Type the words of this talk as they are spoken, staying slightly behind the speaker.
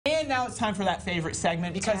now it's time for that favorite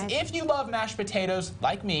segment, because if you love mashed potatoes,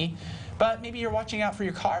 like me, but maybe you're watching out for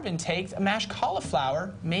your carb intake, mashed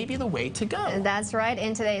cauliflower may be the way to go. That's right.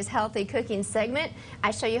 In today's healthy cooking segment,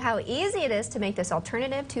 I show you how easy it is to make this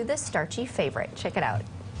alternative to this starchy favorite. Check it out.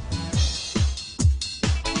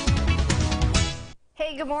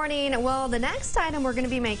 Hey, good morning. Well, the next item we're going to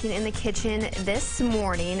be making in the kitchen this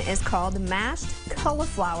morning is called mashed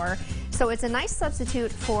cauliflower. So it's a nice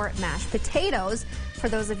substitute for mashed potatoes for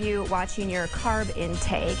those of you watching your carb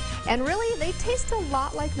intake. And really, they taste a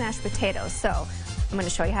lot like mashed potatoes. So I'm going to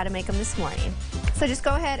show you how to make them this morning. So just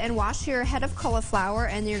go ahead and wash your head of cauliflower,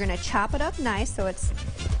 and you're going to chop it up nice so it's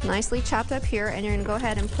nicely chopped up here. And you're going to go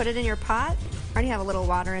ahead and put it in your pot. I already have a little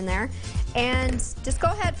water in there. And just go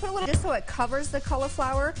ahead, put a little, just so it covers the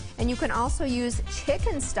cauliflower. And you can also use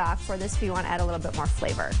chicken stock for this if you want to add a little bit more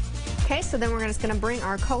flavor. Okay, so then we're just going to bring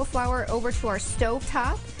our cauliflower over to our stove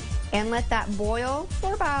top and let that boil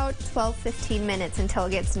for about 12-15 minutes until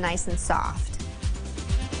it gets nice and soft.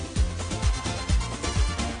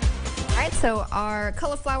 All right, so our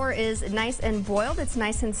cauliflower is nice and boiled. It's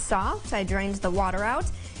nice and soft. I drained the water out.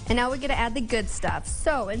 And now we're going to add the good stuff.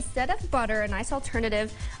 So instead of butter, a nice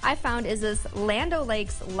alternative I found is this Land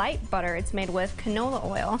O'Lakes light butter. It's made with canola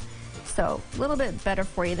oil, so a little bit better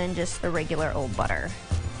for you than just the regular old butter.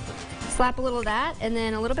 Slap a little of that, and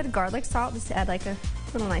then a little bit of garlic salt just to add like a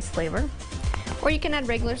little nice flavor. Or you can add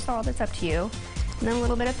regular salt, it's up to you. And then a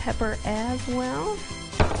little bit of pepper as well.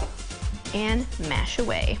 And mash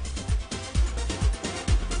away.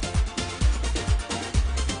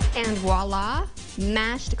 And voila!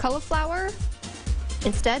 Mashed cauliflower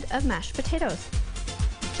instead of mashed potatoes.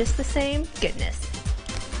 Just the same goodness.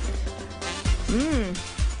 Mmm.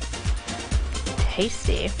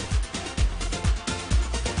 Tasty.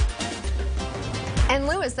 And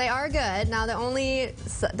Lewis, they are good. Now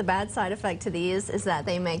the bad side effect to these is that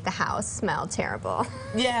they make the house smell terrible.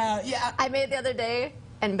 Yeah. I made it the other day.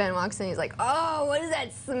 And Ben walks in, he's like, "Oh, what is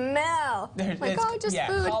that smell?" I'm like, "Oh, just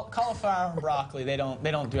food." Cauliflower and broccoli, they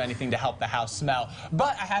don't do anything to help the house smell.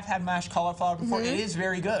 But I have had mashed cauliflower before. It is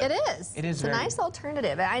very good. It is. It's a nice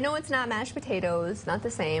alternative. I know it's not mashed potatoes, not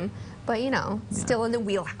the same, but you know, still in the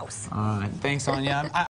wheelhouse. All right, thanks, Anya.